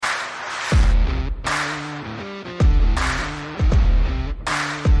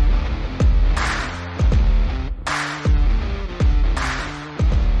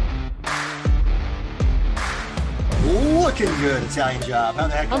looking good, Italian Job. How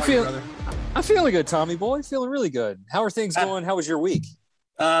the heck are you, brother? I'm feeling good, Tommy boy. Feeling really good. How are things going? How was your week?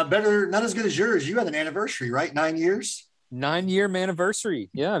 Better, not as good as yours. You had an anniversary, right? 9 years. 9-year anniversary.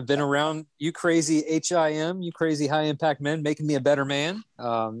 Yeah, I've been around you crazy HIM, you crazy high impact men, making me a better man.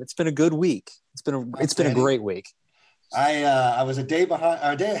 It's been a good week. It's been a great week. I was a day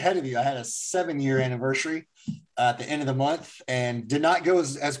ahead of you. I had a 7-year anniversary at the end of the month and did not go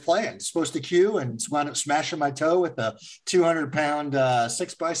as planned. Supposed to queue and wound up smashing my toe with a 200-pound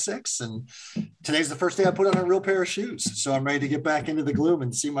 6x6. And today's the first day I put on a real pair of shoes. So I'm ready to get back into the gloom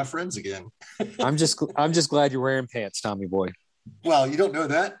and see my friends again. I'm just glad you're wearing pants, Tommy boy. Well, you don't know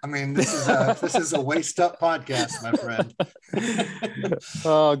that. I mean, this is a waist up podcast, my friend.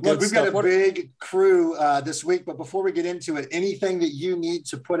 Oh, good. Look, we've got a big crew this week, but before we get into it, anything that you need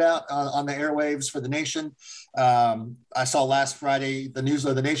to put out on the airwaves for the nation? I saw last Friday the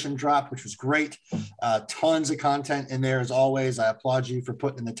Newsletter of the Nation drop, which was great. Tons of content in there as always. I applaud you for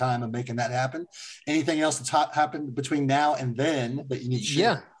putting in the time and making that happen. Anything else that's happened between now and then that you need to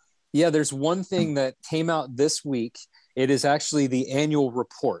share? Yeah. There's one thing that came out this week. It is actually the annual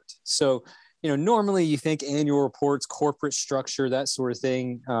report. So, normally you think annual reports, corporate structure, that sort of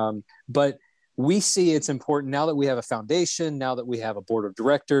thing. But we see it's important now that we have a foundation, now that we have a board of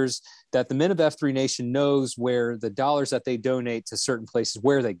directors, that the Men of F3 Nation knows where the dollars that they donate to certain places,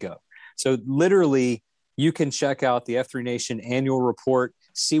 where they go. So literally, you can check out the F3 Nation annual report,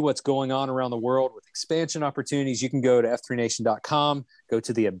 see what's going on around the world with expansion opportunities. You can go to f3nation.com, go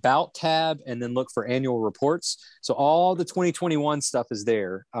to the About tab, and then look for annual reports. So all the 2021 stuff is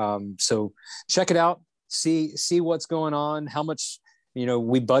there. So check it out, see what's going on, how much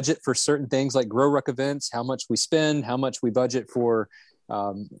we budget for certain things like Grow Ruck events, how much we spend, how much we budget for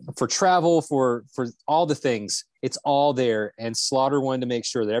travel, for all the things. It's all there. And Slaughter wanted to make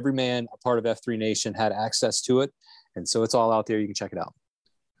sure that every man a part of F3 Nation had access to it. And so it's all out there. You can check it out.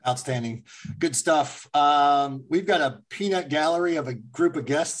 Outstanding. Good stuff. We've got a peanut gallery of a group of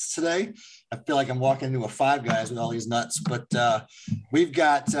guests today. I feel like I'm walking into a Five Guys with all these nuts, but we've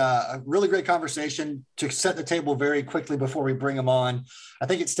got a really great conversation to set the table very quickly before we bring them on. I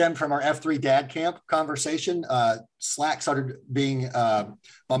think it stemmed from our F3 Dad Camp conversation. Slack started being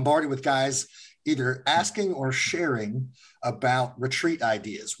bombarded with guys either asking or sharing about retreat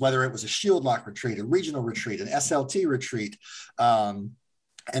ideas, whether it was a Shield Lock retreat, a regional retreat, an SLT retreat,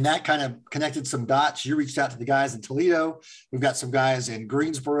 and that kind of connected some dots. You reached out to the guys in Toledo. We've got some guys in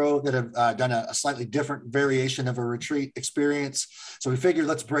Greensboro that have done a slightly different variation of a retreat experience. So we figured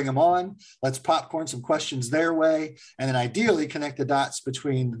let's bring them on. Let's popcorn some questions their way, and then ideally connect the dots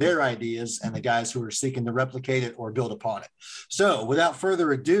between their ideas and the guys who are seeking to replicate it or build upon it. So without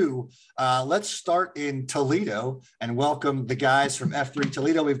further ado, let's start in Toledo and welcome the guys from F3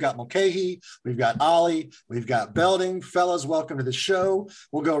 Toledo. We've got Mulcahy, we've got Ollie, we've got Belding. Fellas, welcome to the show.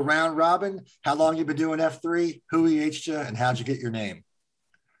 We'll go round robin. How long you been doing F3? Who EH'd you, and how'd you get your name?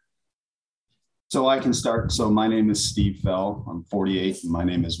 So I can start. So my name is Steve Fell. I'm 48. And my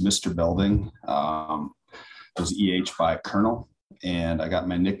name is Mr. Belding. I was EH by Colonel, and I got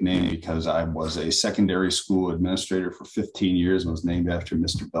my nickname because I was a secondary school administrator for 15 years and was named after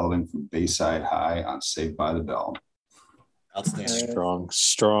Mr. Belding from Bayside High on Saved by the Bell. Outstanding.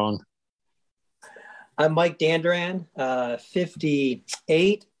 Strong. I'm Mike Dandran,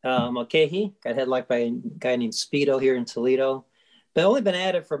 58, Mulcahy. Got headlocked by a guy named Speedo here in Toledo, but only been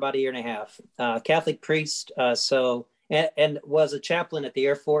at it for about a year and a half. Catholic priest, and was a chaplain at the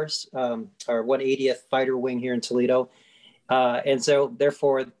Air Force, our 180th Fighter Wing here in Toledo. And so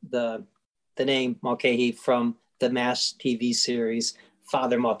therefore the name Mulcahy from the MASH TV series,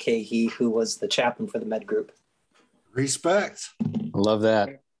 Father Mulcahy, who was the chaplain for the Med Group. Respect. I love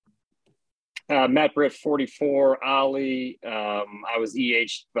that. Matt Britt, 44, Ollie. I was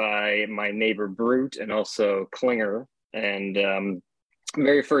EH'd by my neighbor Brute and also Klinger. And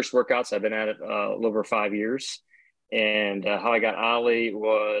very first workouts, I've been at it a little over 5 years. And how I got Ollie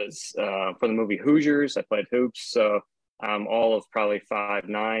was for the movie Hoosiers. I played hoops, so I'm all of probably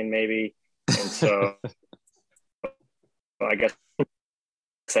 5'9", maybe. And so I guess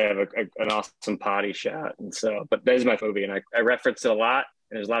I have an awesome potty shot. And so, but that is my movie, and I reference it a lot.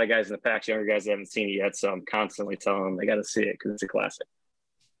 And there's a lot of guys in the packs, younger guys that haven't seen it yet, so I'm constantly telling them they got to see it because it's a classic.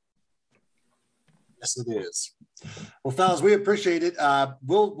 Yes, it is. Well, fellas, we appreciate it.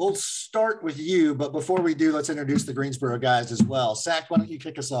 We'll start with you, but before we do, let's introduce the Greensboro guys as well. Sack, why don't you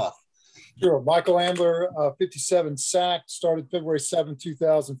kick us off? Sure. Michael Ambler, 57 Sack, started February 7,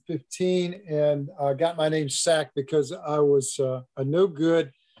 2015, and got my name Sack because I was a no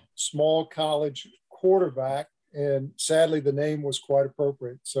good small college quarterback. And sadly, the name was quite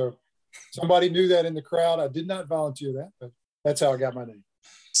appropriate. So Somebody knew that in the crowd. I did not volunteer that, but that's how I got my name.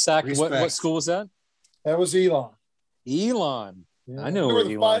 Sack, what school was that? That was Elon. Elon. Yeah. I know where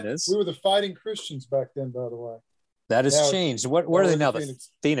Elon is. We were the Fighting Christians back then, by the way. That has changed. What are they now?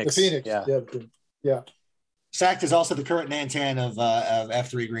 Phoenix. The Phoenix. The Phoenix. Yeah. Sack is also the current Nantan of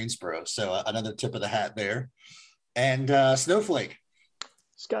F3 Greensboro. So another tip of the hat there. And Snowflake.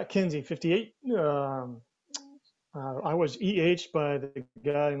 Scott Kinsey, 58. I was EH by the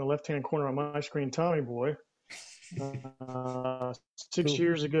guy in the left-hand corner on my screen, Tommy Boy. 6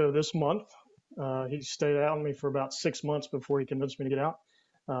 years ago this month. He stayed out on me for about 6 months before he convinced me to get out.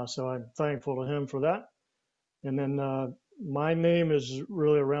 So I'm thankful to him for that. And then my name is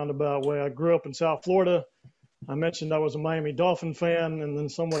really a roundabout way. I grew up in South Florida. I mentioned I was a Miami Dolphin fan, and then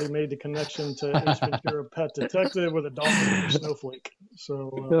somebody made the connection to Ace Ventura: Pet Detective with a dolphin and a snowflake. So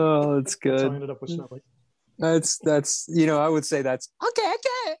that's good. So I ended up with Snowflake. That's I would say that's okay.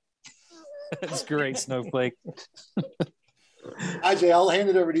 That's great, Snowflake. IJ, I'll hand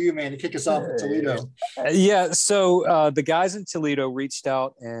it over to you, man, to kick us off in Toledo. Yeah, so the guys in Toledo reached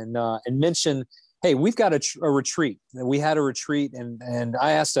out and mentioned, hey, we've got a retreat. We had a retreat, and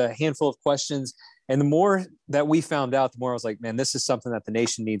I asked a handful of questions. And the more that we found out, the more I was like, man, this is something that the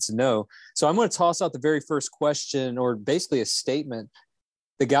nation needs to know. So I'm going to toss out the very first question, or basically a statement.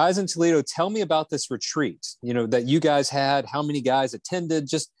 The guys in Toledo, tell me about this retreat, that you guys had, how many guys attended,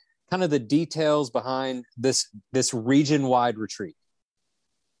 just kind of the details behind this region-wide retreat.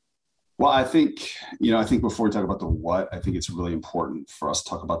 Well, I think before we talk about the what, I think it's really important for us to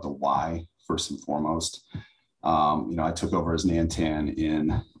talk about the why first and foremost. I took over as Nantan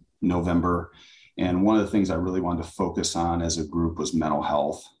in November. And one of the things I really wanted to focus on as a group was mental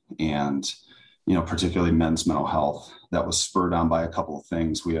health, and, particularly men's mental health. That was spurred on by a couple of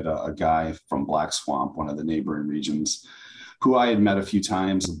things. We had a guy from Black Swamp, one of the neighboring regions, who I had met a few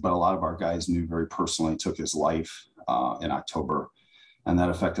times, but a lot of our guys knew very personally, took his life in October. And that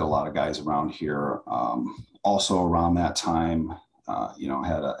affected a lot of guys around here. Also around that time,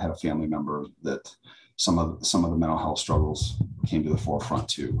 had a family member that some of the mental health struggles came to the forefront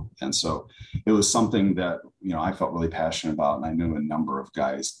too. And so it was something that, I felt really passionate about, and I knew a number of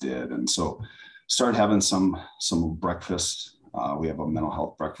guys did. And so started having some breakfast. We have a mental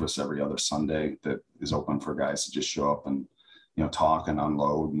health breakfast every other Sunday that is open for guys to just show up and, talk and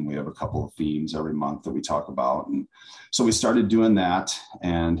unload. And we have a couple of themes every month that we talk about. And so we started doing that.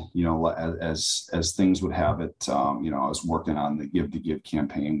 And, as things would have it, I was working on the Give to Give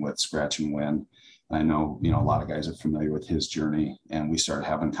campaign with Scratch and Win. I know, a lot of guys are familiar with his journey, and we started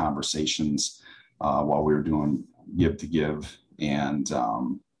having conversations while we were doing Give to Give, and,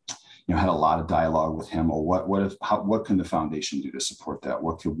 had a lot of dialogue with him. Well, what can the foundation do to support that?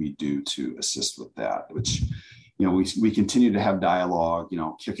 What could we do to assist with that? Which, we continue to have dialogue,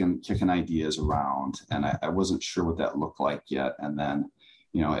 kicking ideas around, and I wasn't sure what that looked like yet. And then,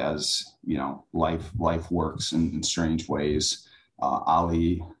 as, life works in strange ways,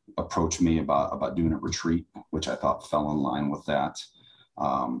 Ali approached me about doing a retreat, which I thought fell in line with that.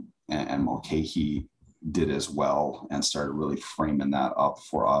 And Mulcahy did as well, and started really framing that up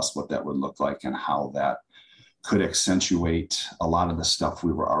for us, what that would look like and how that could accentuate a lot of the stuff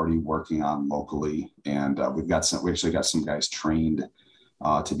we were already working on locally. And we actually got some guys trained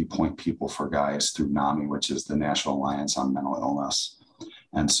to be point people for guys through NAMI, which is the National Alliance on Mental Illness.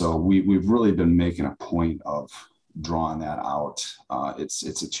 And so we've really been making a point of drawing that out. It's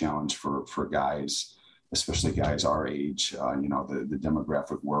a challenge for guys, especially guys our age. The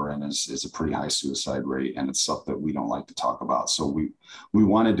demographic we're in is a pretty high suicide rate, and it's stuff that we don't like to talk about. So we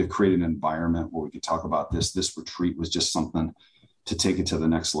wanted to create an environment where we could talk about this. This retreat was just something to take it to the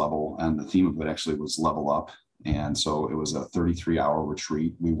next level, and the theme of it actually was level up. And so it was a 33-hour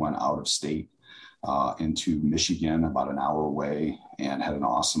retreat. We went out of state into Michigan, about an hour away, and had an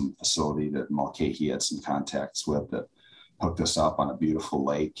awesome facility that Mulcahy had some contacts with that hooked us up on a beautiful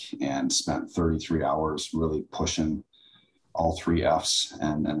lake, and spent 33 hours really pushing all 3 F's.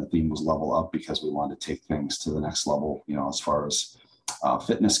 And the theme was level up, because we wanted to take things to the next level, as far as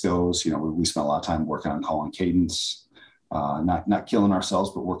fitness goes. We spent a lot of time working on calling cadence, not killing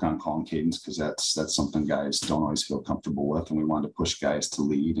ourselves, but working on calling cadence, because that's something guys don't always feel comfortable with. And we wanted to push guys to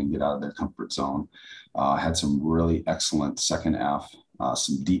lead and get out of their comfort zone. Had some really excellent second F,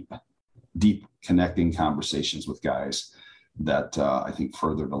 some deep connecting conversations with guys that I think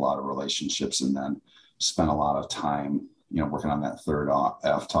furthered a lot of relationships, and then spent a lot of time, working on that third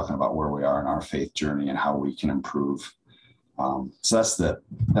F, talking about where we are in our faith journey and how we can improve. So that's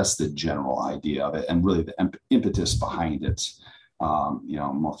the general idea of it, and really the impetus behind it.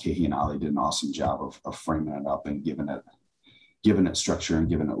 Mulcahy and Ali did an awesome job of framing it up and giving it giving it structure and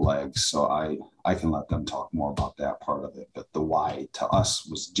giving it legs. So I can let them talk more about that part of it. But the why to us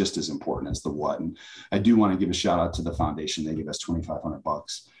was just as important as the what. And I do want to give a shout out to the foundation. They gave us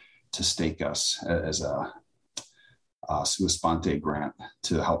 $2,500 to stake us as a sua sponte grant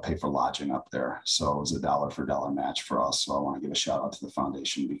to help pay for lodging up there. So it was a dollar for dollar match for us. So I want to give a shout out to the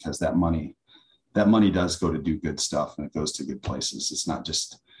foundation, because that money does go to do good stuff, and it goes to good places. It's not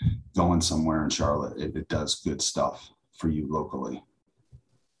just going somewhere in Charlotte. It does good stuff for you locally.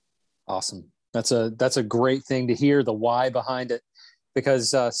 Awesome. That's a great thing to hear, the why behind it,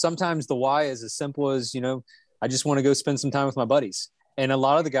 because sometimes the why is as simple as, I just want to go spend some time with my buddies. And a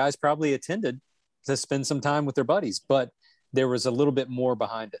lot of the guys probably attended to spend some time with their buddies, but there was a little bit more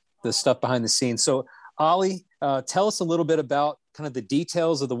behind it, the stuff behind the scenes. So Ollie, tell us a little bit about kind of the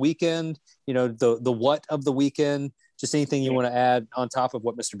details of the weekend, the what of the weekend, just anything you want to add on top of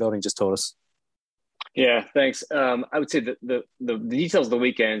what Mr. Belding just told us. Yeah, thanks. I would say the details of the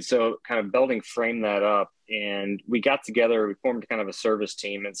weekend. So kind of Belding framed that up, and we got together, we formed kind of a service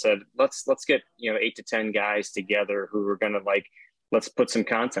team and said, let's get, 8 to 10 guys together who are going to let's put some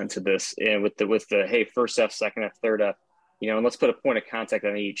content to this, and with the, hey, first F, second F, third F, and let's put a point of contact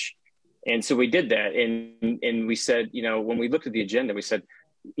on each. And so we did that. And we said, when we looked at the agenda, we said,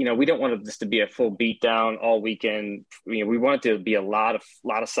 we don't want this to be a full beat down all weekend. We want it to be a lot of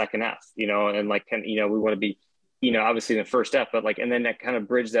second F, and we want to be, obviously in the first F, but and then that kind of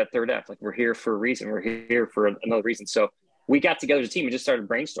bridge that third F, we're here for a reason. We're here for another reason. So we got together as a team and just started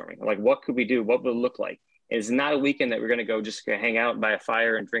brainstorming, what could we do? What would it look like? It's not a weekend that we're going to go just hang out by a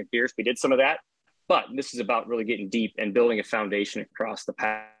fire and drink beers. We did some of that, but this is about really getting deep and building a foundation across the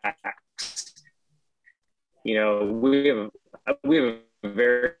packs. We have a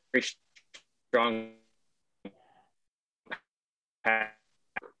very strong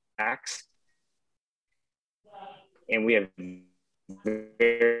packs, and we have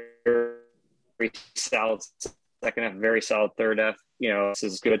very solid second F, very solid third F. This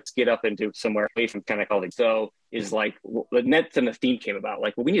is good to get up into somewhere away from kind of colleagues. So is the net and the theme came about.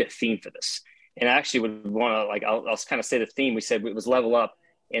 We need a theme for this. And I actually would want to I'll kind of say the theme. We said it was level up,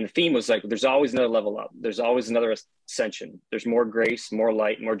 and the theme was there's always another level up. There's always another ascension. There's more grace, more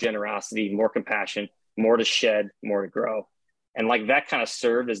light, more generosity, more compassion, more to shed, more to grow. And that kind of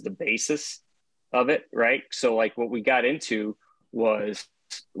served as the basis of it, right? So what we got into was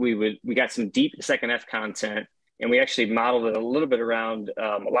we got some deep second F content. And we actually modeled it a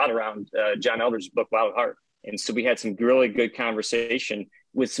lot around John Elder's book, Wild at Heart. And so we had some really good conversation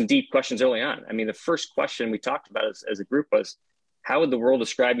with some deep questions early on. I mean, the first question we talked about as a group was, how would the world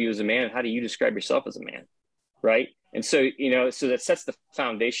describe you as a man? And how do you describe yourself as a man? Right. And so, so that sets the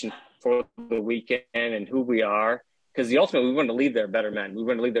foundation for the weekend and who we are. Because ultimately, we want to leave there better men. We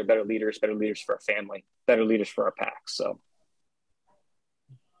want to leave there better leaders for our family, better leaders for our pack. So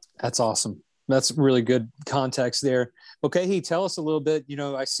that's awesome. That's really good context there. Okay, tell us a little bit.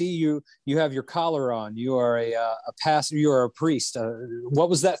 I see you have your collar on. You are a pastor. You are a priest. What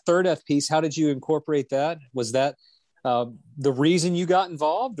was that third F piece? How did you incorporate that? Was that the reason you got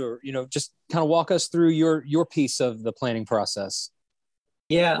involved, or just kind of walk us through your piece of the planning process?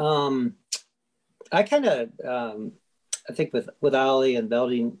 Yeah, I kind of I think with Ollie and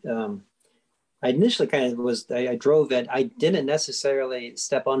Belding. I initially I drove it. I didn't necessarily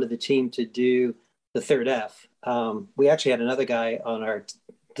step onto the team to do the third F. We actually had another guy on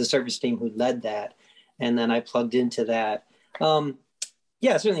the service team who led that. And then I plugged into that.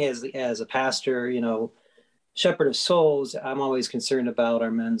 Certainly as a pastor, shepherd of souls, I'm always concerned about our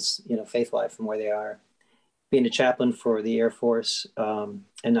men's, faith life and where they are. Being a chaplain for the Air Force.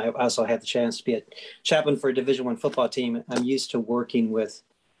 And I also had the chance to be a chaplain for a Division I football team. I'm used to working with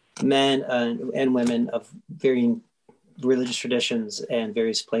men and women of varying religious traditions and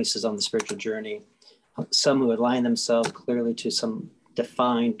various places on the spiritual journey. Some who align themselves clearly to some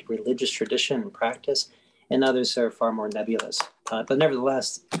defined religious tradition and practice, and others are far more nebulous. But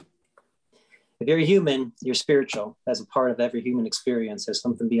nevertheless, if you're human, you're spiritual as a part of every human experience. There's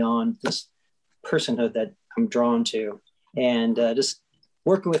something beyond this personhood that I'm drawn to. And just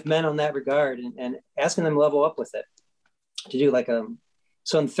working with men on that regard and asking them to level up with it. To do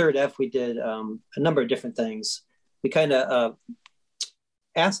so in third F, we did a number of different things. We kind of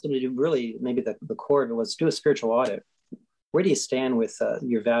asked them to do really, maybe the core of it was do a spiritual audit. Where do you stand with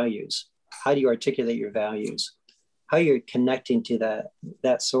your values? How do you articulate your values? How you're connecting to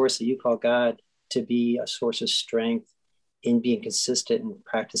that source that you call God to be a source of strength in being consistent and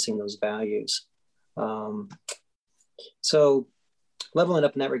practicing those values. So leveling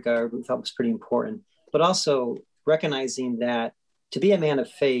up in that regard, we felt was pretty important, but also recognizing that to be a man of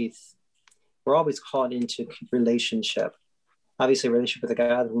faith, we're always called into relationship. obviously a relationship with the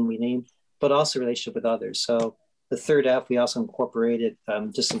God whom we named, but also a relationship with others. So the third F, we also incorporated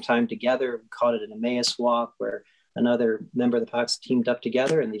just some time together. We called it an Emmaus walk, where another member of the Pox teamed up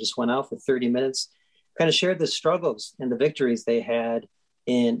together and they just went out for 30 minutes, kind of shared the struggles and the victories they had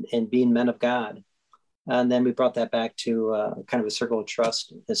in being men of God. And then we brought that back to kind of a circle of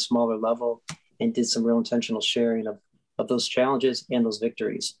trust at a smaller level and did some real intentional sharing of those challenges and those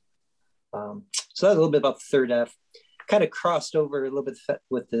victories. So that's a little bit about the third F. Kind of crossed over a little bit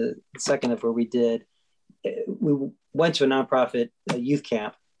with the second F, where we went to a nonprofit youth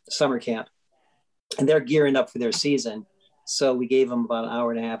camp, summer camp, and they're gearing up for their season. So we gave them about an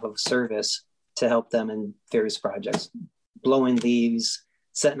hour and a half of service to help them in various projects, blowing leaves,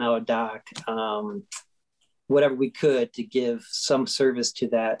 setting out a dock, whatever we could to give some service to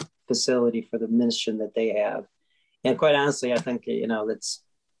that facility for the mission that they have. And quite honestly, I think, that's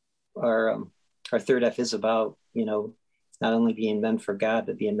our third F is about, not only being men for God,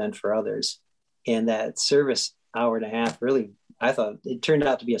 but being men for others. And that service hour and a half, really, I thought it turned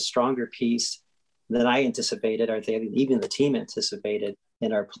out to be a stronger piece than I anticipated, or even the team anticipated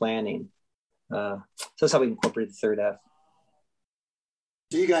in our planning. So that's how we incorporated the third F.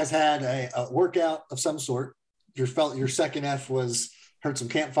 So you guys had a workout of some sort. Your second F was heard some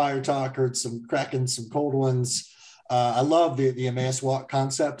campfire talk, heard some cracking some cold ones. I love the Emmaus walk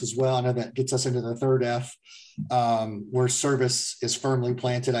concept as well. I know that gets us into the third F, where service is firmly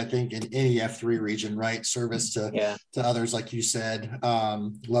planted, I think, in any F3 region, right? Service to others, like you said.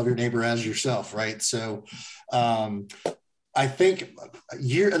 Love your neighbor as yourself, right? So I think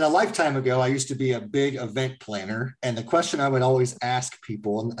in a lifetime ago, I used to be a big event planner. And the question I would always ask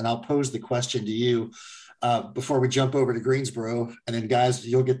people, and I'll pose the question to you before we jump over to Greensboro, and then guys,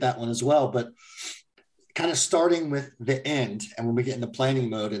 you'll get that one as well. But kind of starting with the end, and when we get into planning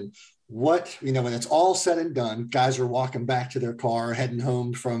mode, and what, when it's all said and done, guys are walking back to their car, heading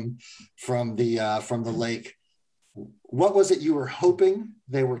home from the lake. What was it you were hoping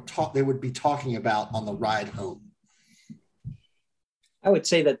they would be talking about on the ride home? I would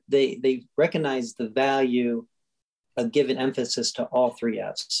say that they recognize the value of giving emphasis to all three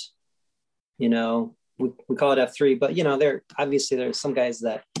Fs. We call it F3, but there's some guys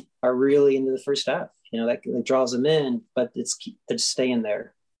that are really into the first F. That draws them in, but they're staying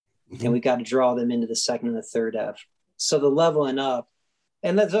there. Mm-hmm. And we got to draw them into the second and the third F. So the leveling up,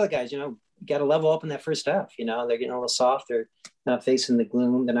 and those other guys, you got to level up in that first F. They're getting a little soft. They're not facing the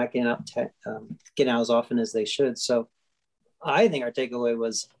gloom. They're not getting out as often as they should. So I think our takeaway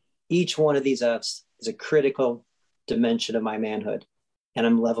was each one of these Fs is a critical dimension of my manhood, and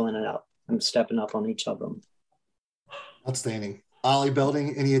I'm leveling it up. I'm stepping up on each of them. Outstanding. Ollie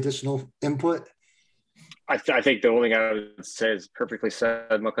Belding, any additional input? I think the only thing I would say is perfectly said,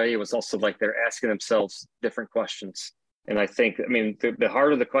 Makai, was also like they're asking themselves different questions. And I think, the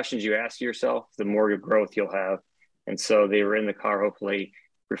harder the questions you ask yourself, the more growth you'll have. And so they were in the car, hopefully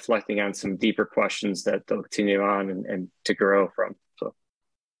reflecting on some deeper questions that they'll continue on and to grow from. So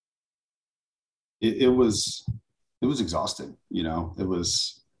it was exhausting. It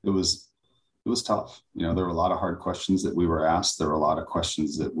was tough. There were a lot of hard questions that we were asked. There were a lot of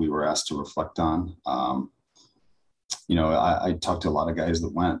questions that we were asked to reflect on. I talked to a lot of guys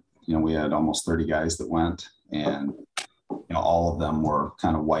that went. We had almost 30 guys that went, and all of them were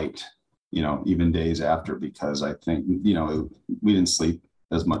kind of wiped, even days after, because I think, we didn't sleep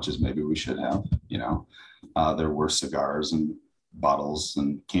as much as maybe we should have. There were cigars and bottles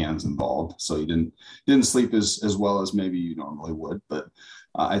and cans involved, so you didn't sleep as well as maybe you normally would. But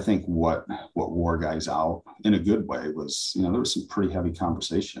I think what wore guys out in a good way was, there was some pretty heavy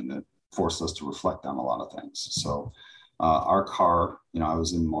conversation that forced us to reflect on a lot of things. So our car, I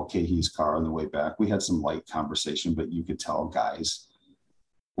was in Mulcahy's car on the way back. We had some light conversation, but you could tell guys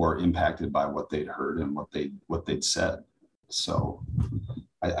were impacted by what they'd heard and what they'd said. So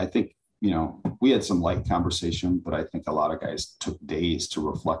I think, we had some light conversation, but I think a lot of guys took days to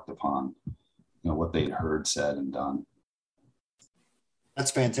reflect upon, what they'd heard, said, and done.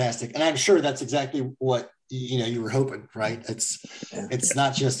 That's fantastic. And I'm sure that's exactly what, you were hoping, right? It's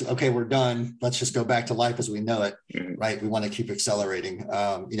not just, okay, we're done. Let's just go back to life as we know it, right? We want to keep accelerating.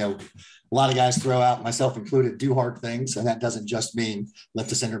 A lot of guys throw out, myself included, do hard things. And that doesn't just mean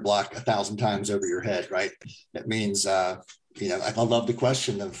lift a cinder block 1,000 times over your head, right? It means, I love the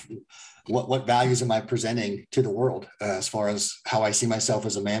question of what values am I presenting to the world as far as how I see myself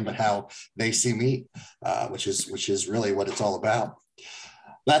as a man, but how they see me, which is really what it's all about.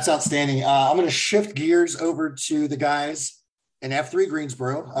 That's outstanding. I'm going to shift gears over to the guys in F3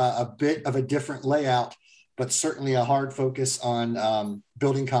 Greensboro, a bit of a different layout. but certainly a hard focus on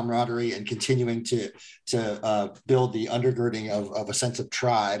building camaraderie and continuing to build the undergirding of a sense of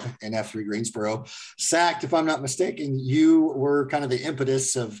tribe in F3 Greensboro. Sacked, if I'm not mistaken, you were kind of the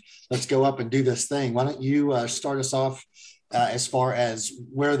impetus of let's go up and do this thing. Why don't you start us off as far as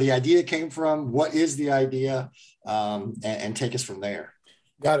where the idea came from, what is the idea, and take us from there.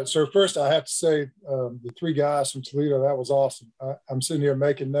 Got it. So first I have to say the three guys from Toledo, that was awesome. I'm sitting here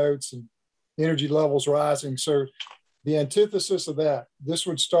making notes and energy levels rising. So the antithesis of that, this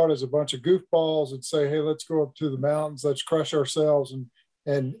would start as a bunch of goofballs and say, hey, let's go up to the mountains, let's crush ourselves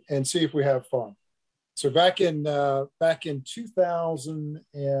and see if we have fun. So back in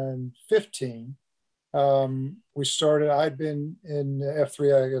 2015, we started, I'd been in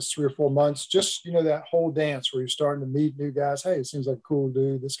F3, I guess 3 or 4 months, just, that whole dance where you're starting to meet new guys. Hey, it seems like a cool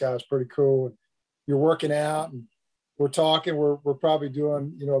dude. This guy's pretty cool. And you're working out and we're talking, we're probably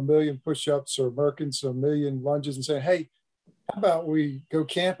doing, 1 million push-ups or Merkins, 1 million lunges and saying, hey, how about we go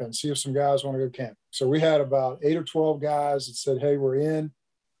camping, see if some guys want to go camping. So we had about 8 or 12 guys that said, hey, we're in.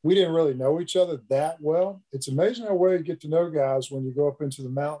 We didn't really know each other that well. It's amazing how well you get to know guys when you go up into the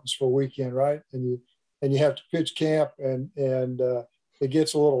mountains for a weekend, right? And you have to pitch camp and it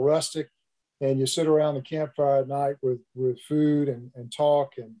gets a little rustic and you sit around the campfire at night with food and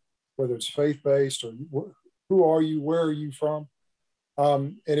talk, and whether it's faith-based or who are you, where are you from?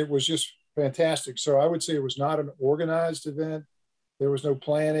 And it was just fantastic. So I would say it was not an organized event. There was no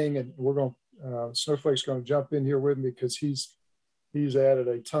planning, and Snowflake's going to jump in here with me because he's added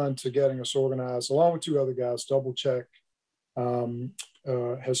a ton to getting us organized, along with 2 other guys. Double Check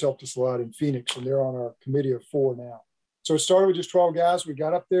has helped us a lot in Phoenix, and they're on our committee of 4 now. So it started with just 12 guys. We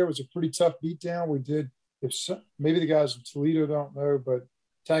got up there. It was a pretty tough beatdown. We did, maybe the guys in Toledo don't know, but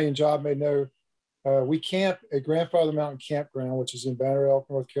Italian Job may know, we camp at Grandfather Mountain Campground, which is in Banner Elk,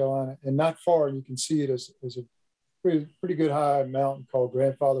 North Carolina, and not far. And you can see it as a pretty good high mountain called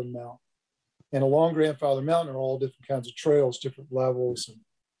Grandfather Mountain. And along Grandfather Mountain are all different kinds of trails, different levels. And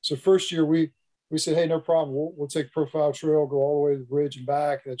so first year we said, hey, no problem. We'll take Profile Trail, go all the way to the bridge and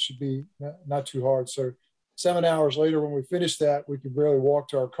back. That should be not too hard. So 7 hours later, when we finished that, we could barely walk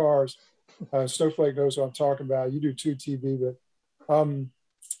to our cars. Snowflake knows what I'm talking about. You do too, TB, but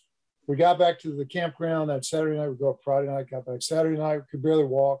we got back to the campground that Saturday night. We go up Friday night, got back Saturday night. We could barely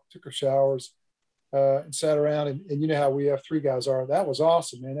walk, took our showers, and sat around. And you know how we F3 guys are. That was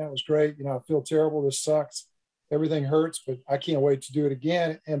awesome, man. That was great. I feel terrible. This sucks. Everything hurts, but I can't wait to do it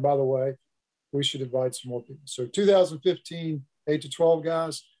again. And by the way, we should invite some more people. So 2015, 8 to 12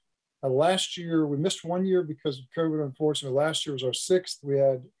 guys. Last year, we missed 1 year because of COVID, unfortunately. Last year was our 6th. We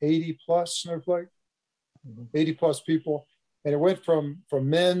had 80 plus Snowflake, 80 plus people. And it went from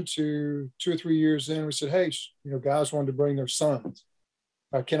men to 2 or 3 years in. We said, hey, guys wanted to bring their sons.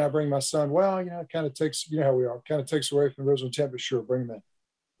 Can I bring my son? Well, it kind of takes, how we are, it kind of takes away from the original intent, but sure, bring them in.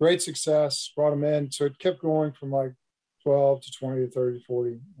 Great success, brought them in. So it kept going from like 12 to 20 to 30 to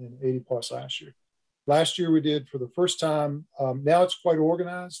 40 and 80 plus last year. Last year we did for the first time. Now it's quite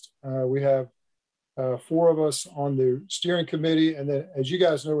organized. We have 4 of us on the steering committee. And then as you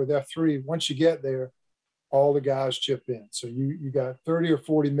guys know with F3, once you get there, all the guys chip in. So you got 30 or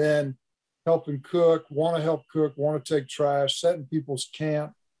 40 men helping cook, want to help cook, want to take trash, setting people's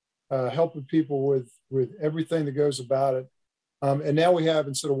camp, helping people with everything that goes about it. And now we have,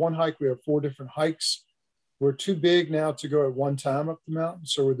 instead of 1 hike, we have 4 different hikes. We're too big now to go at one time up the mountain.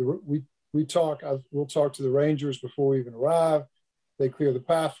 So we'll talk to the rangers before we even arrive. They clear the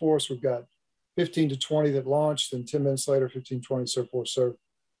path for us. We've got 15 to 20 that launch, then 10 minutes later, 15, 20, so forth. So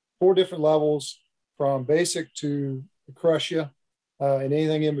 4 different levels from basic to crush you and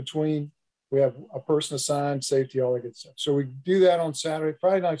anything in between. We have a person assigned, safety, all that good stuff. So we do that on Saturday.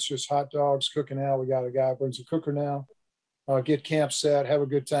 Friday night's just hot dogs, cooking out. We got a guy who brings a cooker now. Get camp set, have a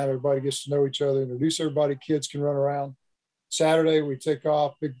good time. Everybody gets to know each other, introduce everybody. Kids can run around. Saturday, we take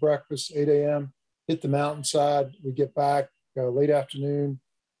off, big breakfast, 8 a.m., hit the mountainside. We get back late afternoon,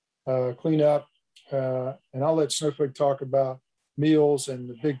 clean up. And I'll let Snowflake talk about meals and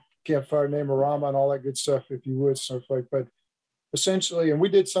the big campfire Namarama and all that good stuff, if you would, Snowflake. But essentially, and we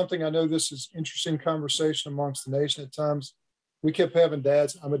did something, I know this is interesting conversation amongst the nation at times. We kept having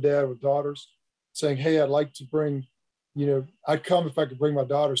dads, I'm a dad with daughters, saying, hey, I'd like to bring, I'd come if I could bring my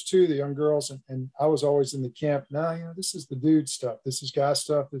daughters too, the young girls. And I was always in the camp. Now, this is the dude stuff. This is guy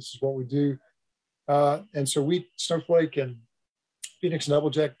stuff. This is what we do. And so Snowflake and Phoenix and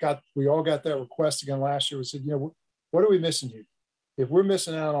Doublejack we all got that request again last year. We said, what are we missing here? If we're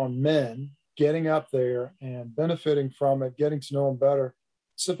missing out on men getting up there and benefiting from it, getting to know them better,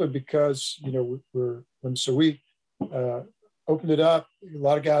 simply because, we opened it up. A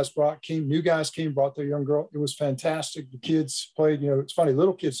lot of guys new guys came, brought their young girl. It was fantastic. The kids played, it's funny,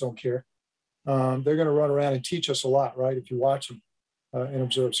 little kids don't care. They're going to run around and teach us a lot, right? If you watch them and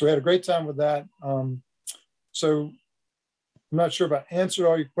observe. So we had a great time with that. So I'm not sure if I answered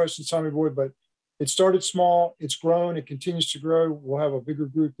all your questions, Tommy Boy, but it started small. It's grown. It continues to grow. We'll have a bigger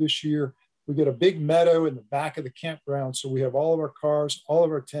group this year. We get a big meadow in the back of the campground. So we have all of our cars, all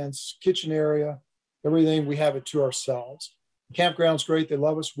of our tents, kitchen area, everything. We have it to ourselves. The campground's great. They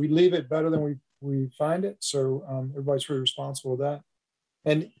love us. We leave it better than we find it. So everybody's really responsible for that.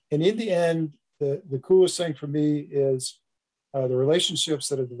 And in the end, the coolest thing for me is the relationships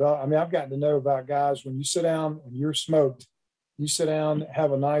that have developed. I mean, I've gotten to know about guys when you sit down and you're smoked, you sit down,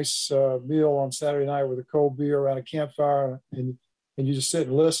 have a nice meal on Saturday night with a cold beer around a campfire, and you just sit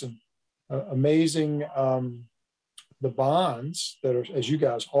and listen. Amazing the bonds that are, as you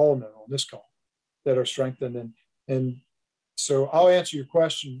guys all know on this call, that are strengthened. And so I'll answer your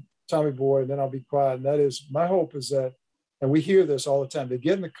question, Tommy Boy, and then I'll be quiet. And that is, my hope is that, and we hear this all the time, they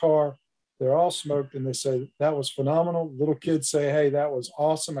get in the car, they're all smoked, and they say, that was phenomenal. Little kids say, hey, that was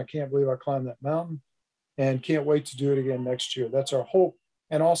awesome. I can't believe I climbed that mountain and can't wait to do it again next year. That's our hope.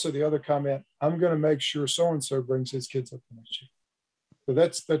 And also the other comment, I'm going to make sure so-and-so brings his kids up next year. So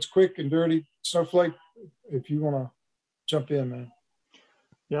that's quick and dirty. Snowflake, if you want to jump in, man.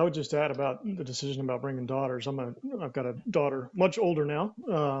 Yeah, I would just add about the decision about bringing daughters. I've got a daughter, much older now,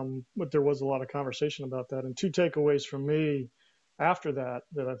 but there was a lot of conversation about that. And two takeaways from me after that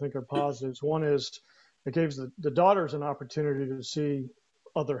I think are positives. One is it gives the daughters an opportunity to see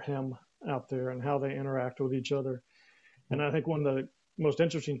other him out there and how they interact with each other. And I think one of the most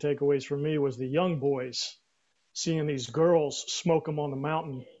interesting takeaways for me was the young boys seeing these girls smoke them on the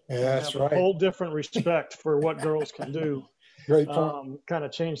mountain. Yeah, that's right. A whole different respect for what girls can do. Great point. Kind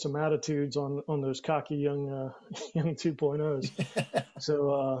of changed some attitudes on those cocky young 2.0s.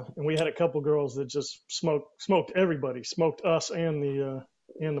 So and we had a couple girls that just smoked everybody, smoked us and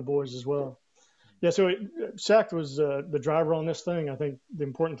the boys as well. Yeah, so SAC was the driver on this thing. I think the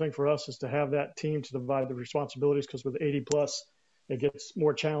important thing for us is to have that team to divide the responsibilities, because with 80 plus, it gets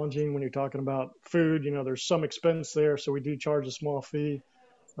more challenging when you're talking about food. There's some expense there, so we do charge a small fee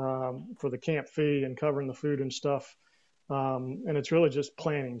for the camp fee and covering the food and stuff. And it's really just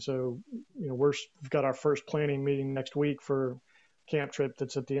planning. So, we've got our first planning meeting next week for camp trip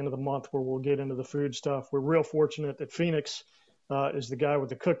that's at the end of the month, where we'll get into the food stuff. We're real fortunate that Phoenix is the guy with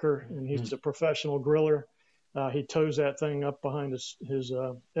the cooker, and he's a professional griller. He tows that thing up behind his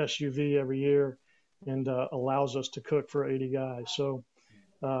SUV every year and allows us to cook for 80 guys. So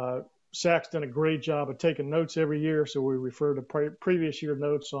SAC's done a great job of taking notes every year. So we refer to previous year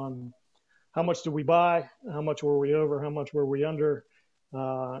notes on how much did we buy, how much were we over, how much were we under,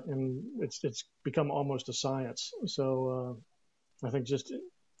 and it's become almost a science. So I think just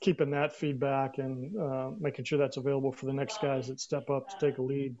keeping that feedback and making sure that's available for the next guys that step up to take a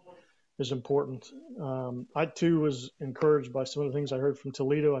lead is important. I too was encouraged by some of the things I heard from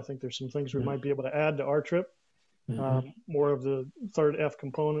Toledo. I think there's some things we might be able to add to our trip. More of the third F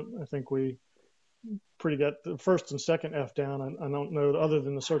component. I think we pretty got the first and second F down. I don't know, other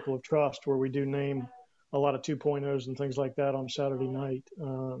than the Circle of Trust, where we do name a lot of 2.0s and things like that on Saturday night.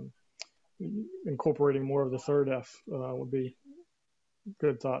 Incorporating more of the third F would be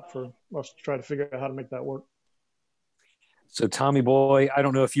good thought for us to try to figure out how to make that work. So Tommy Boy, I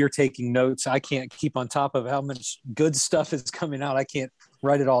don't know if you're taking notes. I can't keep on top of how much good stuff is coming out. I can't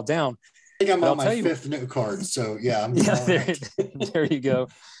write it all down. I think I'm on my fifth note card. So yeah. There you go.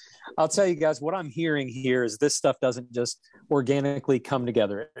 I'll tell you guys, what I'm hearing here is this stuff doesn't just organically come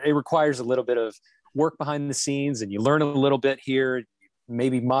together. It requires a little bit of work behind the scenes, and you learn a little bit here,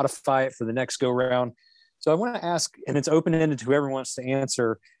 maybe modify it for the next go round. So I want to ask, and it's open-ended to whoever wants to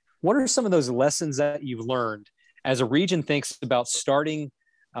answer, what are some of those lessons that you've learned as a region thinks about starting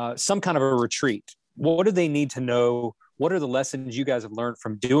some kind of a retreat? What do they need to know? What are the lessons you guys have learned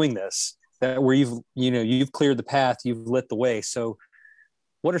from doing this, that where you've cleared the path, you've lit the way? So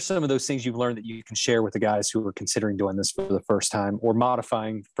what are some of those things you've learned that you can share with the guys who are considering doing this for the first time or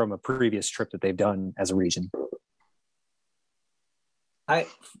modifying from a previous trip that they've done as a region?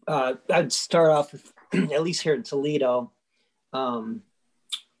 I'd start off with, at least here in Toledo,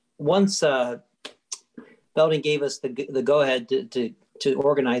 once Belding gave us the go-ahead to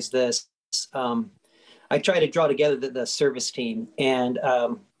organize this, I tried to draw together the service team, and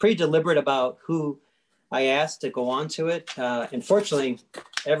pretty deliberate about who I asked to go on to it. Unfortunately,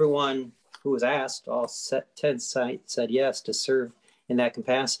 everyone who was asked, all 10 sites, said yes to serve in that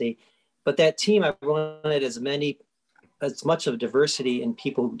capacity. But that team, I wanted as much of diversity in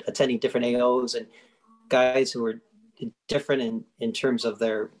people attending different AOs and guys who were different in terms of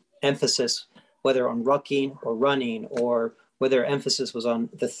their emphasis, whether on rucking or running, or whether emphasis was on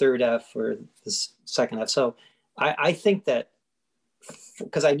the third F or the second F. So I think that,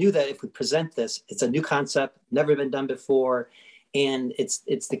 because I knew that if we present this, it's a new concept, never been done before. And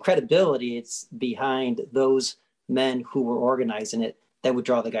it's the credibility it's behind those men who were organizing it that would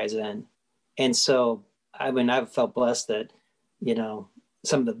draw the guys in. And so, I mean, I've felt blessed that, you know,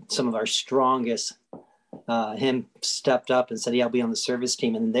 some of our strongest, him stepped up and said, yeah, I'll be on the service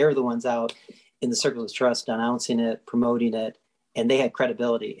team. And they're the ones out in the circles of trust, announcing it, promoting it. And they had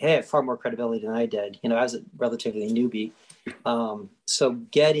credibility. They had far more credibility than I did. You know, I was a relatively newbie. So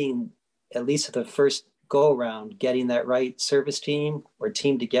getting, at least at the first go around, getting that right service team or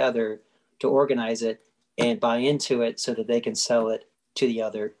team together to organize it and buy into it so that they can sell it to the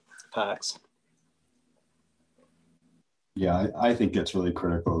other packs. Yeah, I think it's really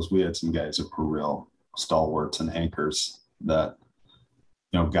critical. Is we had some guys that were real stalwarts and anchors that,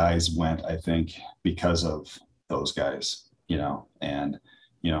 you know, guys went, I think, because of those guys, you know, and,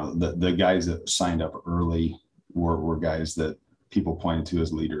 you know, the guys that signed up early were guys that people pointed to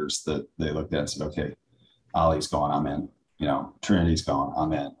as leaders that they looked at and said, okay, Ollie's going, I'm in. You know, Trinity's going,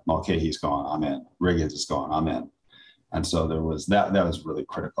 I'm in. Mulcahy's going, I'm in. Riggins is going, I'm in. And so there was that was really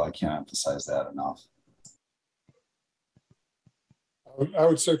critical. I can't emphasize that enough. I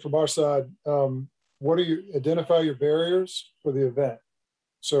would say from our side, what do you identify your barriers for the event?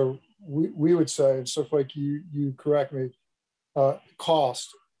 So we would say, and stuff like you correct me, cost.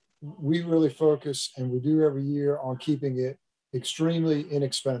 We really focus, and we do every year, on keeping it extremely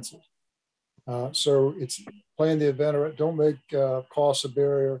inexpensive. So it's plan the event. Don't make cost a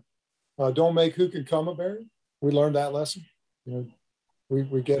barrier. Don't make who can come a barrier. We learned that lesson. You know,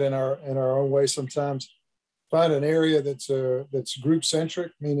 we get in our own way sometimes. Find an area that's group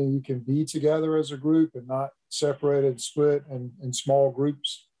centric, meaning you can be together as a group and not separated, split, and in small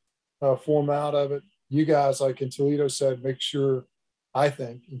groups form out of it. You guys, like in Toledo said, make sure, I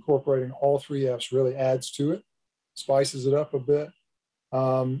think, incorporating all three Fs really adds to it, spices it up a bit,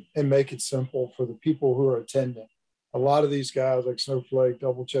 and make it simple for the people who are attending. A lot of these guys like Snowflake,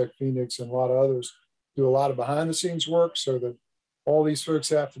 Double Check, Phoenix, and a lot of others do a lot of behind the scenes work, so that all these folks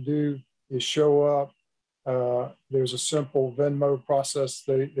have to do is show up. There's a simple Venmo process.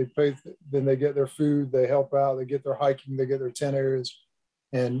 They pay, then they get their food, they help out, they get their hiking, they get their tent areas,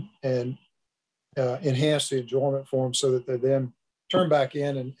 and enhance the enjoyment for them so that they then turn back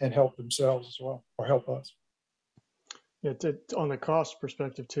in and help themselves as well, or help us. Yeah, on the cost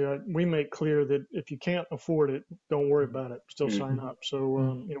perspective too, we make clear that if you can't afford it, don't worry about it. Still sign up. So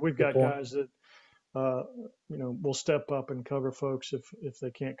you know, we've got guys that you know, will step up and cover folks if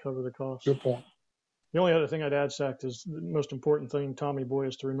they can't cover the cost. Good point. The only other thing I'd add, Zach, is the most important thing, Tommy boy,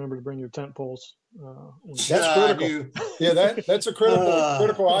 is to remember to bring your tent poles. That's critical. Yeah, that's a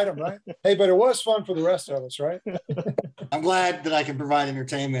critical item, right? Hey, but it was fun for the rest of us, right? I'm glad that I can provide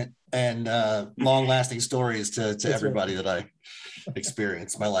entertainment and long-lasting stories to everybody that I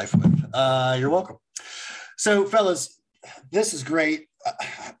experience my life with. You're welcome. So, fellas, this is great.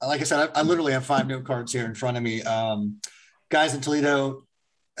 Like I said, I literally have 5 note cards here in front of me. Guys in Toledo,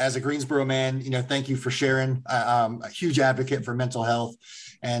 as a Greensboro man, you know, thank you for sharing. A huge advocate for mental health.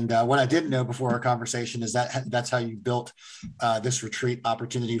 And what I didn't know before our conversation is that that's how you built this retreat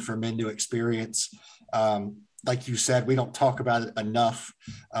opportunity for men to experience. Like you said, we don't talk about it enough.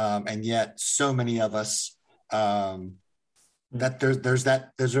 And yet so many of us, that there's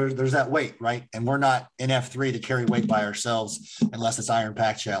that weight, right? And we're not in F3 to carry weight by ourselves unless it's Iron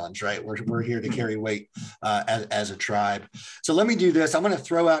Pack Challenge, right? We're here to carry weight as a tribe. So let me do this. I'm going to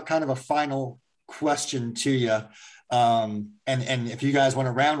throw out kind of a final question to you. And if you guys want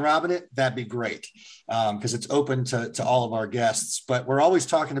to round robin it, that'd be great, because it's open to all of our guests. But we're always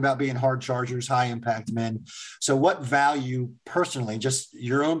talking about being hard chargers, high impact men. So what value personally, just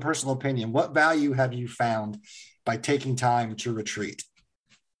your own personal opinion, what value have you found by taking time to retreat?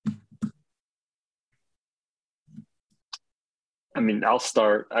 I mean, I'll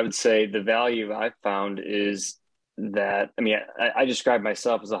start. I would say the value I found is that, I mean, I describe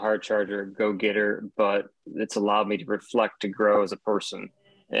myself as a hard charger, go-getter, but it's allowed me to reflect, to grow as a person.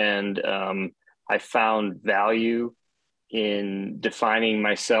 And I found value in defining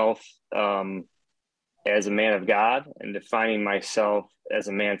myself as a man of God and defining myself as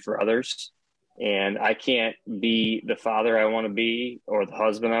a man for others. And I can't be the father I want to be, or the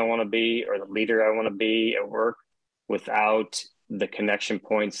husband I want to be, or the leader I want to be at work without the connection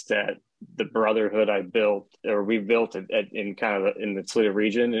points that the brotherhood I built, or we built in kind of in the Toledo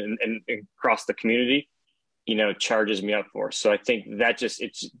region and across the community, you know, charges me up for. So I think that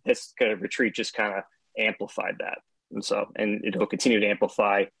this kind of retreat just kind of amplified that. And it'll continue to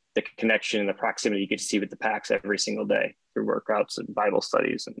amplify the connection and the proximity you get to see with the Packs every single day through workouts and Bible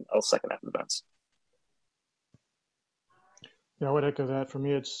studies and all second half events. Yeah, I would echo that. For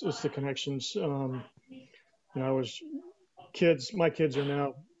me, it's the connections. My kids are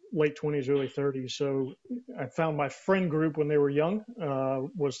now late 20s, early 30s. So I found my friend group when they were young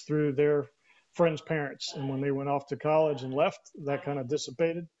was through their friends' parents. And when they went off to college and left, that kind of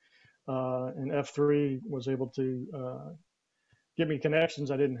dissipated. And F3 was able to give me connections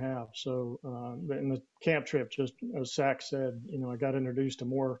I didn't have. So in the camp trip, just as Zach said, I got introduced to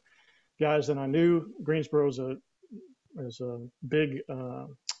more guys than I knew. Greensboro is a big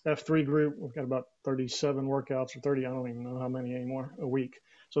F3 group. We've got about 37 workouts, or 30, I don't even know how many anymore, a week.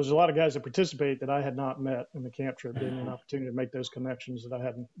 So there's a lot of guys that participate that I had not met in the camp trip, gave me an opportunity to make those connections that I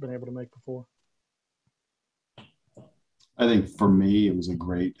hadn't been able to make before. I think for me, it was a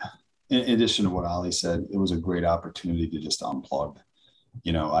great, in addition to what Ali said, it was a great opportunity to just unplug.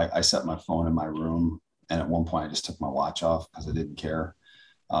 I set my phone in my room, and at one point I just took my watch off because I didn't care.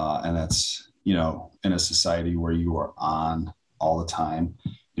 And that's, in a society where you are on all the time.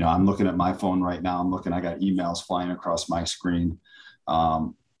 I'm looking at my phone right now. I got emails flying across my screen.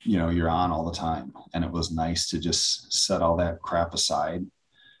 You're on all the time. And it was nice to just set all that crap aside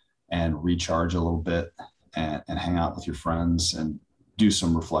and recharge a little bit and hang out with your friends and do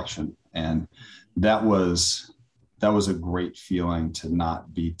some reflection. And that was a great feeling to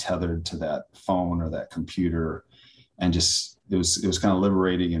not be tethered to that phone or that computer. And just, it was kind of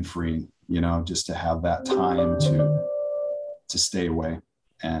liberating and freeing, just to have that time to stay away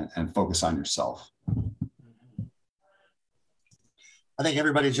and focus on yourself. I think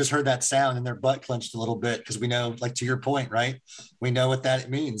everybody just heard that sound and their butt clenched a little bit, because we know, like, to your point, right? We know what that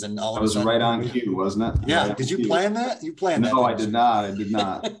means. And all of a sudden, right on cue, wasn't it? Yeah. Right. Did you plan that? You planned that? No, I did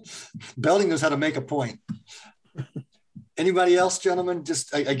not. Belding knows how to make a point. Anybody else, gentlemen?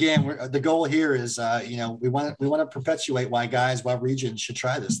 Just again, the goal here is, we want to perpetuate why regions should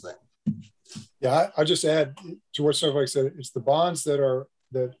try this thing. Yeah, I just add to what somebody said. It's the bonds that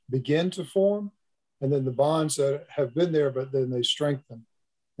begin to form, and then the bonds that have been there, but then they strengthen.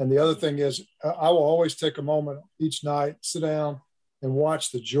 And the other thing is, I will always take a moment each night, sit down and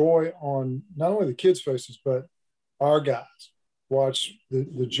watch the joy on not only the kids' faces, but our guys. Watch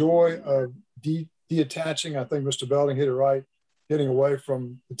the joy of detaching. I think Mr. Belding hit it right, getting away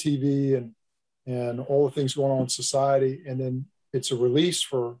from the TV and all the things going on in society. And then it's a release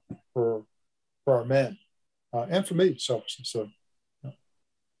for our men and for me, selfishly. So.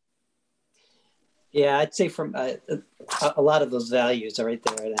 Yeah, I'd say from a lot of those values are right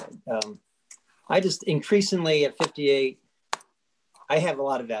there. I just increasingly at 58, I have a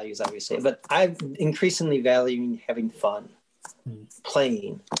lot of values, obviously, but I'm increasingly valuing having fun,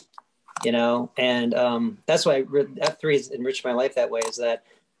 playing, and that's why F3 has enriched my life that way, is that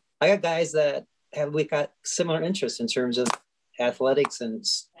I got guys that we got similar interests in terms of athletics and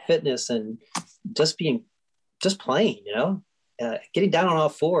fitness and just playing, getting down on all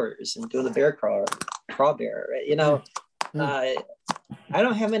fours and doing the bear crawl bear, right? I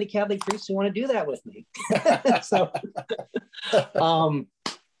don't have many Catholic priests who want to do that with me.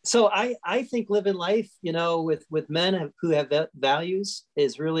 So I think living life, with men who have values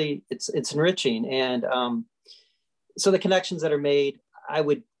is really, it's enriching. And so the connections that are made, I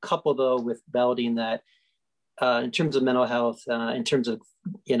would couple though with Belding that in terms of mental health, in terms of,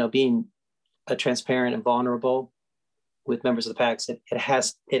 being transparent and vulnerable with members of the Packs,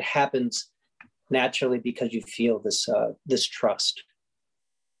 it happens naturally because you feel this trust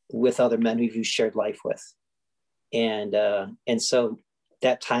with other men who you've shared life with, and so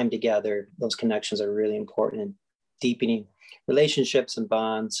that time together, those connections are really important in deepening relationships and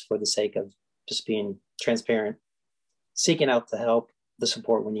bonds for the sake of just being transparent, seeking out the help, the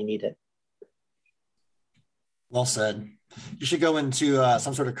support when you need it. Well said. You should go into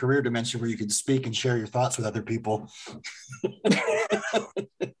some sort of career dimension where you can speak and share your thoughts with other people.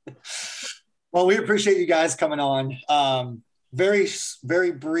 Well, we appreciate you guys coming on. Very,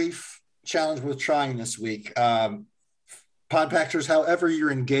 very brief challenge we're trying this week. Podpackers, however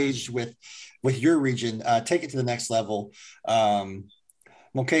you're engaged with your region, take it to the next level.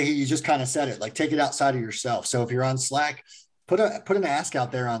 Okay, you just kind of said it, like take it outside of yourself. So if you're on Slack, put an ask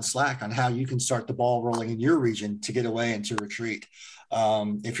out there on Slack on how you can start the ball rolling in your region to get away and to retreat.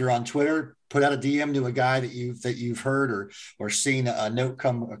 If you're on Twitter, put out a DM to a guy that you've heard or seen a note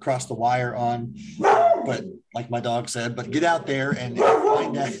come across the wire on. But like my dog said, but get out there and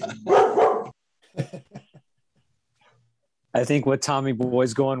find out. I think what Tommy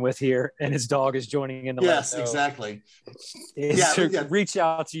Boy's going with here, and his dog is joining in the yes, exactly. Is to reach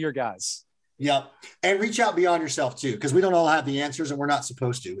out to your guys. Yep. And reach out beyond yourself too, because we don't all have the answers and we're not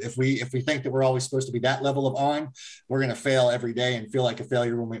supposed to. If we think that we're always supposed to be that level of on, we're going to fail every day and feel like a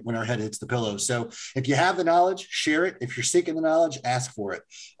failure when our head hits the pillow. So if you have the knowledge, share it. If you're seeking the knowledge, ask for it.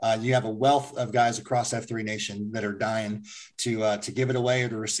 You have a wealth of guys across F3 Nation that are dying to give it away or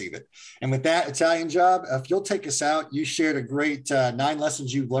to receive it. And with that, Italian Job, if you'll take us out, you shared a great 9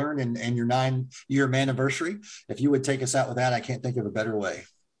 lessons you've learned in your 9-year anniversary. If you would take us out with that, I can't think of a better way.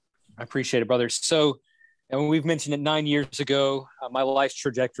 I appreciate it, brother. So, and we've mentioned it 9 years ago, my life's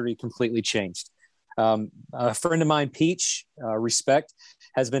trajectory completely changed. A friend of mine, Peach, respect,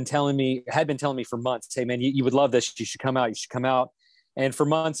 had been telling me for months, hey man, you would love this. You should come out. You should come out. And for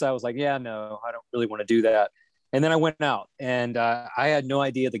months I was like, yeah, no, I don't really want to do that. And then I went out and I had no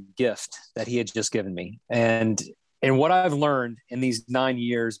idea the gift that he had just given me. And what I've learned in these 9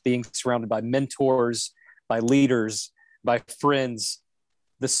 years, being surrounded by mentors, by leaders, by friends,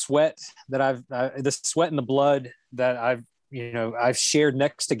 the sweat and the blood that I've shared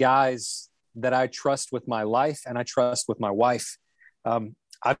next to guys that I trust with my life and I trust with my wife.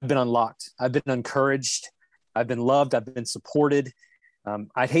 I've been unlocked. I've been encouraged. I've been loved. I've been supported.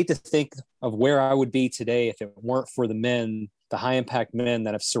 I'd hate to think of where I would be today if it weren't for the men, the high impact men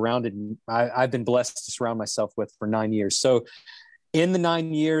that have surrounded me. I've been blessed to surround myself with for 9 years. So in the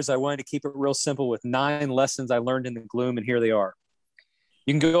 9 years, I wanted to keep it real simple with 9 lessons I learned in the gloom, and here they are.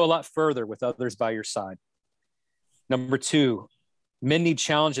 You can go a lot further with others by your side. Number 2, men need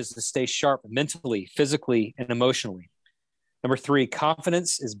challenges to stay sharp mentally, physically, and emotionally. Number 3,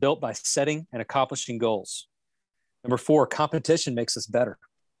 confidence is built by setting and accomplishing goals. Number 4, competition makes us better.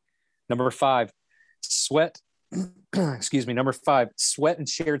 Number 5, sweat and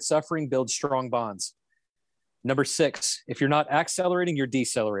shared suffering build strong bonds. Number 6, if you're not accelerating, you're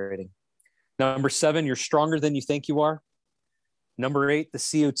decelerating. Number 7, you're stronger than you think you are. Number 8, the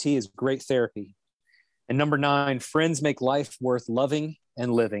COT is great therapy. And number 9, friends make life worth loving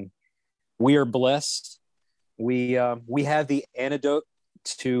and living. We are blessed. We have the antidote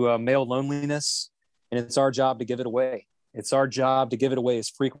to male loneliness, and it's our job to give it away. It's our job to give it away as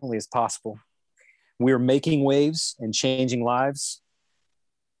frequently as possible. We are making waves and changing lives.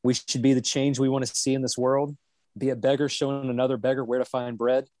 We should be the change we want to see in this world. Be a beggar showing another beggar where to find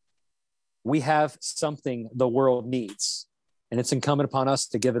bread. We have something the world needs, and it's incumbent upon us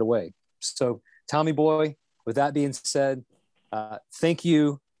to give it away. So, Tommy Boy, with that being said, thank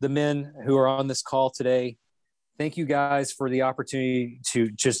you, the men who are on this call today. Thank you guys for the opportunity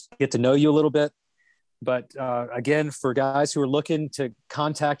to just get to know you a little bit. But again, for guys who are looking to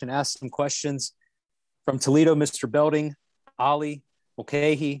contact and ask some questions, from Toledo, Mr. Belding, Ali,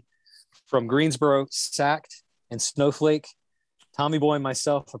 Mulcahy, from Greensboro, Sacked, and Snowflake, Tommy Boy and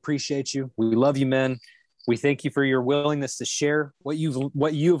myself appreciate you. We love you, men. We thank you for your willingness to share what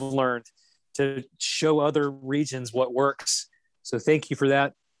you've learned, to show other regions what works. So thank you for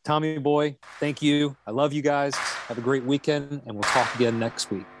that. Tommy Boy, thank you. I love you guys. Have a great weekend, and we'll talk again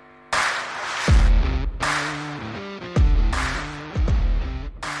next week.